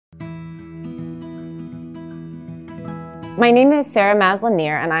My name is Sarah Maslin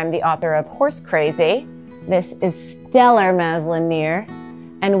Nir, and I'm the author of Horse Crazy. This is stellar Maslin Nir,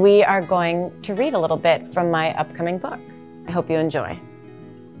 and we are going to read a little bit from my upcoming book. I hope you enjoy.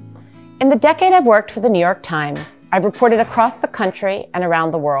 In the decade I've worked for the New York Times, I've reported across the country and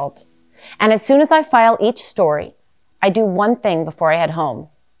around the world. And as soon as I file each story, I do one thing before I head home.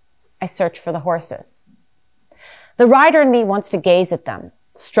 I search for the horses. The rider in me wants to gaze at them,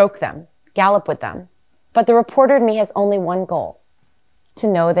 stroke them, gallop with them. But the reporter in me has only one goal: to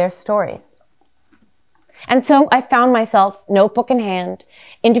know their stories. And so I found myself, notebook in hand,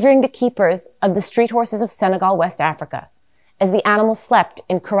 interviewing the keepers of the street horses of Senegal, West Africa, as the animals slept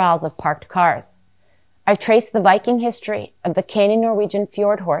in corrals of parked cars. I've traced the Viking history of the Canadian Norwegian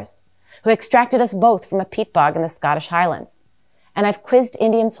fjord horse, who extracted us both from a peat bog in the Scottish Highlands. And I've quizzed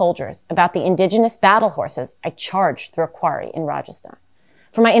Indian soldiers about the indigenous battle horses I charged through a quarry in Rajasthan.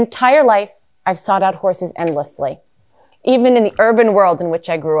 For my entire life, I've sought out horses endlessly, even in the urban world in which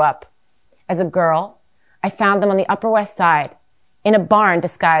I grew up. As a girl, I found them on the Upper West Side, in a barn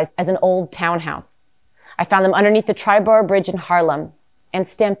disguised as an old townhouse. I found them underneath the Triborough Bridge in Harlem and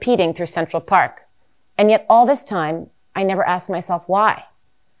stampeding through Central Park. And yet all this time, I never asked myself why.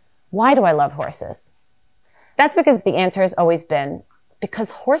 Why do I love horses? That's because the answer has always been, because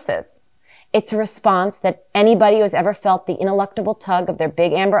horses. It's a response that anybody who has ever felt the ineluctable tug of their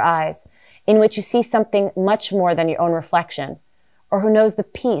big amber eyes, in which you see something much more than your own reflection, or who knows the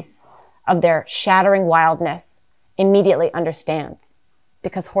peace of their shattering wildness, immediately understands.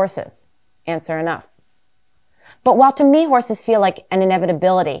 Because horses answer enough. But while to me horses feel like an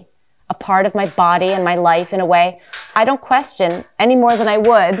inevitability, a part of my body and my life in a way, I don't question any more than I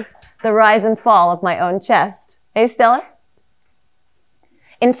would the rise and fall of my own chest. Hey, Stella?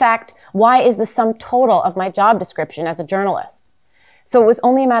 In fact, why is the sum total of my job description as a journalist? So it was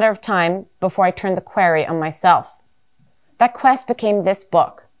only a matter of time before I turned the query on myself. That quest became this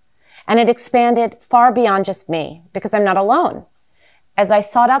book, and it expanded far beyond just me, because I'm not alone. As I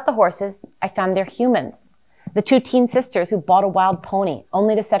sought out the horses, I found they're humans. The two teen sisters who bought a wild pony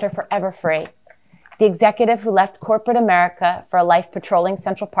only to set her forever free. The executive who left corporate America for a life patrolling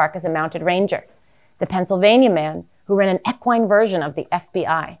Central Park as a mounted ranger. The Pennsylvania man who ran an equine version of the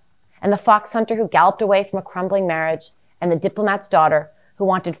FBI. And the fox hunter who galloped away from a crumbling marriage, and the diplomat's daughter who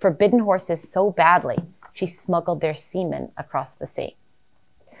wanted forbidden horses so badly she smuggled their semen across the sea.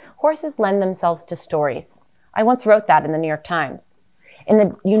 Horses lend themselves to stories. I once wrote that in the New York Times. In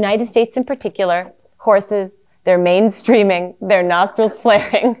the United States in particular, horses, their manes streaming, their nostrils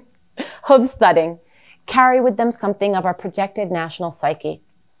flaring, hooves thudding, carry with them something of our projected national psyche.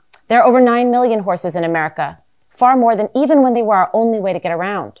 There are over 9 million horses in America, far more than even when they were our only way to get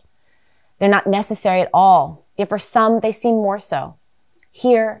around. They're not necessary at all, yet for some they seem more so.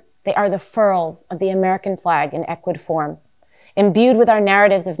 Here, they are the furls of the American flag in equid form, imbued with our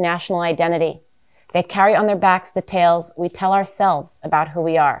narratives of national identity. They carry on their backs the tales we tell ourselves about who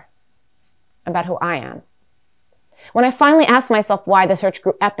we are, about who I am. When I finally asked myself why the search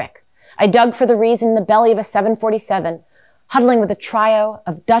grew epic, I dug for the reason in the belly of a 747, huddling with a trio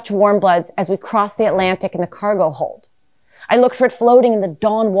of Dutch warmbloods as we crossed the Atlantic in the cargo hold. I looked for it floating in the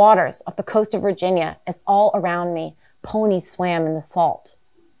dawn waters off the coast of Virginia as all around me ponies swam in the salt.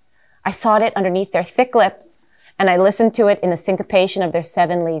 I sought it underneath their thick lips, and I listened to it in the syncopation of their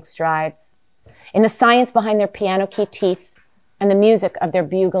 7-league strides, in the science behind their piano key teeth, and the music of their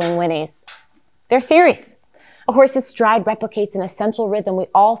bugling whinnies. Their theories. A horse's stride replicates an essential rhythm we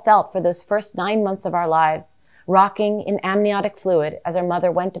all felt for those first 9 months of our lives, rocking in amniotic fluid as our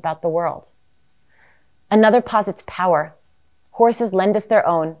mother went about the world. Another posits power. Horses lend us their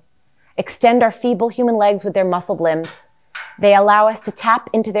own, extend our feeble human legs with their muscled limbs. They allow us to tap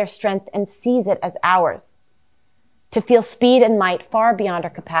into their strength and seize it as ours, to feel speed and might far beyond our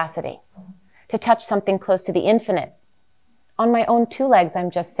capacity, to touch something close to the infinite. On my own 2 legs,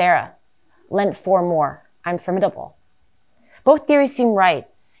 I'm just Sarah. Lent 4 more, I'm formidable. Both theories seem right,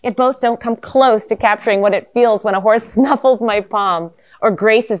 yet both don't come close to capturing what it feels when a horse snuffles my palm, or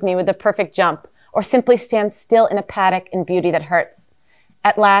graces me with a perfect jump, or simply stands still in a paddock in beauty that hurts.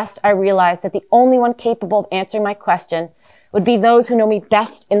 At last, I realized that the only one capable of answering my question would be those who know me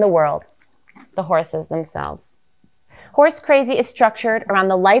best in the world, the horses themselves. Horse Crazy is structured around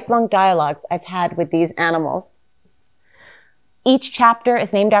the lifelong dialogues I've had with these animals. Each chapter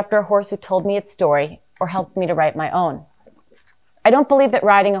is named after a horse who told me its story or helped me to write my own. I don't believe that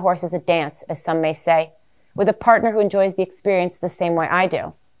riding a horse is a dance, as some may say, with a partner who enjoys the experience the same way I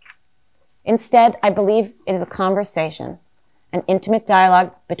do. Instead, I believe it is a conversation, an intimate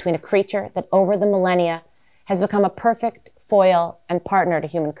dialogue between a creature that over the millennia has become a perfect foil and partner to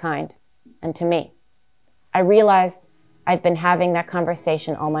humankind, and to me. I realized I've been having that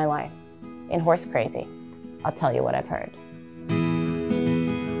conversation all my life. In Horse Crazy, I'll tell you what I've heard.